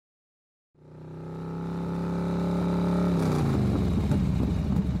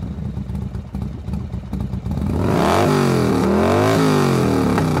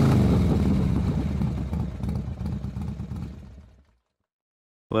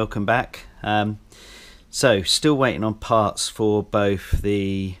welcome back. So still waiting on parts for both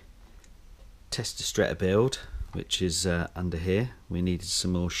the Testa Bassa build, which is under here. We needed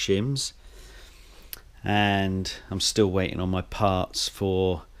some more shims, and I'm still waiting on my parts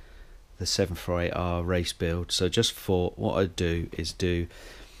for the 748R race build. So just thought what I'd do is do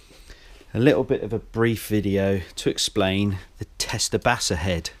a little bit of a brief video to explain the Testa Bassa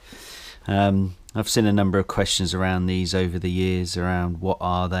head. I've seen a number of questions around these over the years around what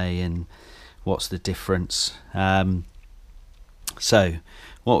are they and what's the difference. So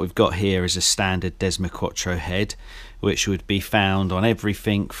what we've got here is a standard desmoquattro head, which would be found on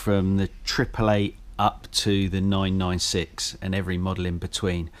everything from the 888 up to the 996 and every model in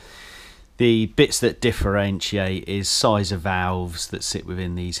between. The bits that differentiate is size of valves that sit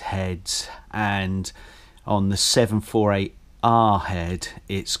within these heads, and on the 748R head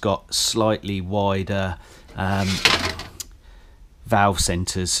it's got slightly wider valve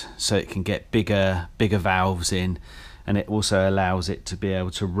centers, so it can get bigger valves in, and it also allows it to be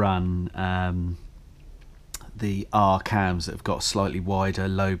able to run the R cams that have got a slightly wider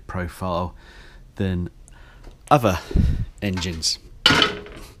load profile than other engines.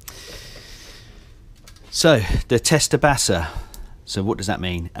 So the Testa Bassa, so what does that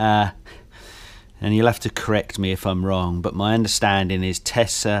mean? And you'll have to correct me if I'm wrong, but my understanding is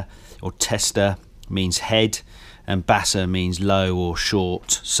Testa or Testa means head and Bassa means low or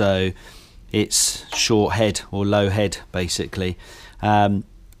short, so it's short head or low head basically.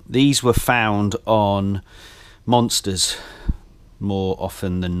 These were found on monsters more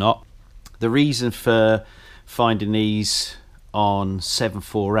often than not. The reason for finding these on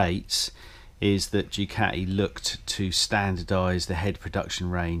 748s is that Ducati looked to standardise the head production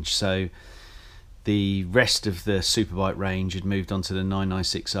range. So the rest of the superbike range had moved on to the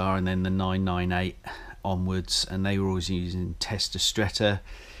 996R and then the 998 onwards, and they were always using Testa Bassa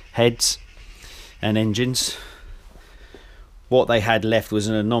heads and engines. What they had left was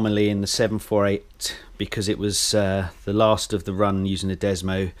an anomaly in the 748 because it was the last of the run using the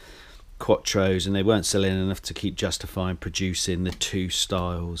desmoquattros, and they weren't selling enough to keep justifying producing the two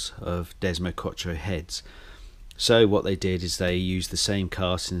styles of desmoquattro heads. So what they did is they used the same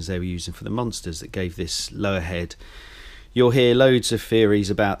castings they were using for the monsters that gave this lower head. You'll hear loads of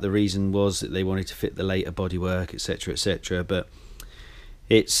theories about the reason was that they wanted to fit the later bodywork, etc, etc, but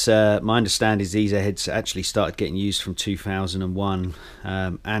it's my understanding is these heads actually started getting used from 2001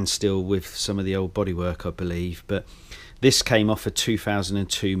 and still with some of the old bodywork, I believe, but this came off a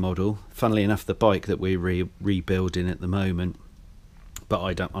 2002 model. Funnily enough, the bike that we're rebuilding at the moment, but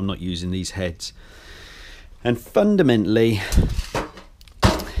I'm not using these heads. And fundamentally,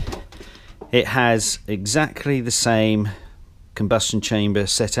 it has exactly the same combustion chamber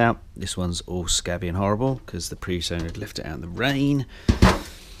set out. This one's all scabby and horrible because the previous owner had left it out in the rain.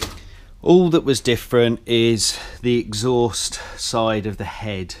 All that was different is the exhaust side of the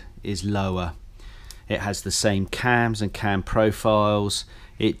head is lower. It has the same cams and cam profiles.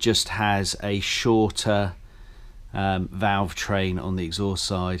 It just has a shorter valve train on the exhaust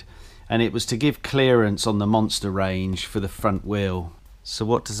side, and it was to give clearance on the monster range for the front wheel. So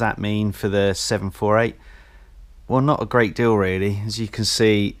what does that mean for the 748? Well, not a great deal really. As you can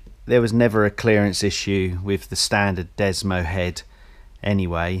see, there was never a clearance issue with the standard Desmo head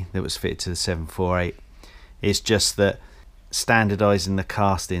anyway that was fitted to the 748. It's just that standardizing the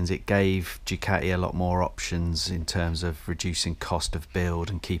castings, it gave Ducati a lot more options in terms of reducing cost of build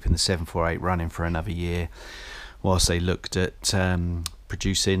and keeping the 748 running for another year, whilst they looked at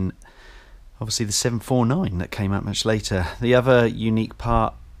producing obviously the 749 that came out much later. The other unique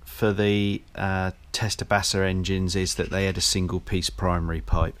part for the Testa Bassa engines is that they had a single piece primary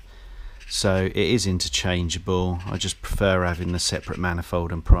pipe, so it is interchangeable. I just prefer having the separate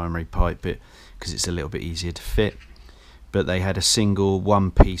manifold and primary pipe bit because it's a little bit easier to fit, but they had a single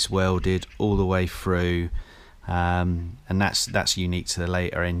one piece welded all the way through, and that's unique to the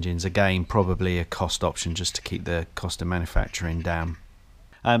later engines. Again, probably a cost option just to keep the cost of manufacturing down.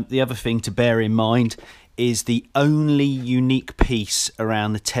 The other thing to bear in mind is the only unique piece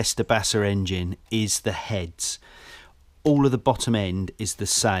around the Testa Bassa engine is the heads. All of the bottom end is the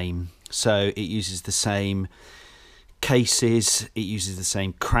same, so it uses the same cases, it uses the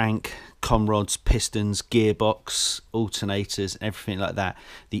same crank, conrods, pistons, gearbox, alternators, everything like that.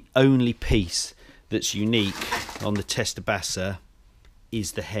 The only piece that's unique on the Testa Bassa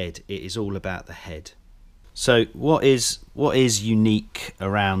is the head. It is all about the head. So what is unique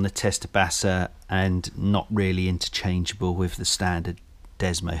around the Testa Bassa and not really interchangeable with the standard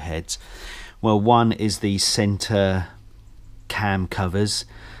Desmo heads? Well, one is the center cam covers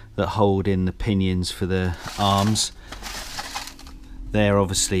that hold in the pinions for the arms. they're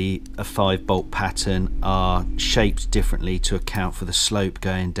obviously a 5-bolt pattern, are shaped differently to account for the slope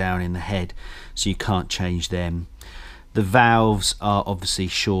going down in the head, so you can't change them. The valves are obviously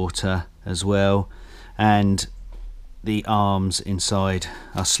shorter as well, and the arms inside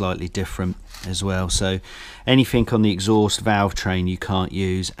are slightly different as well, so anything on the exhaust valve train you can't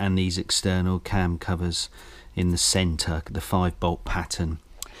use, and these external cam covers in the center, the 5-bolt pattern.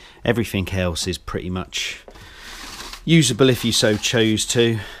 Everything else is pretty much usable if you so chose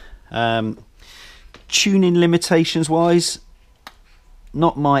to. Tuning limitations wise,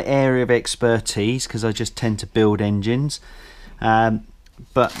 not my area of expertise, because I just tend to build engines,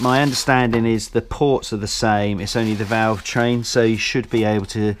 but my understanding is the ports are the same, it's only the valve train, so you should be able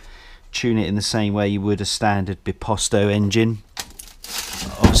to tune it in the same way you would a standard Biposto engine.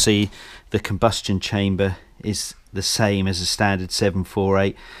 Obviously the combustion chamber is the same as a standard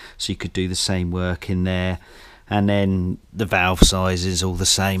 748, so you could do the same work in there, and then the valve size is all the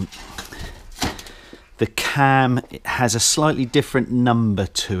same. The cam has a slightly different number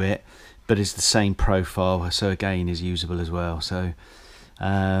to it, but it's the same profile, so again is usable as well. So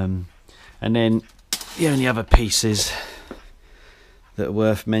and then the only other pieces that are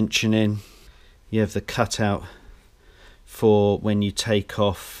worth mentioning, you have the cutout for when you take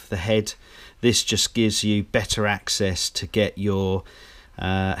off the head. This just gives you better access to get your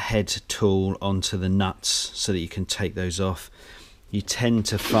head tool onto the nuts so that you can take those off. You tend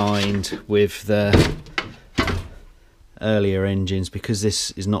to find with the earlier engines, because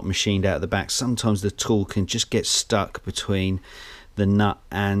this is not machined out of the back, sometimes the tool can just get stuck between the nut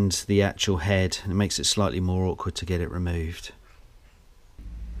and the actual head, and it makes it slightly more awkward to get it removed.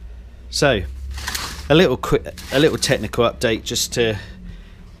 So a little technical update just to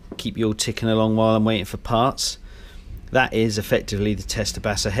keep you all ticking along while I'm waiting for parts. That is effectively the Testa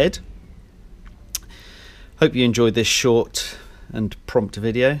Bassa head. Hope you enjoyed this short and prompt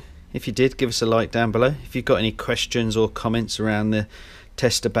video. If you did, give us a like down below. If you've got any questions or comments around the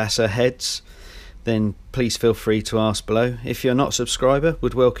Testa Bassa heads, then please feel free to ask below. If you're not a subscriber,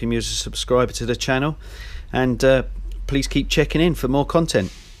 would welcome you as a subscriber to the channel, and please keep checking in for more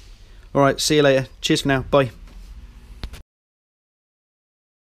content. Alright, see you later. Cheers for now. Bye.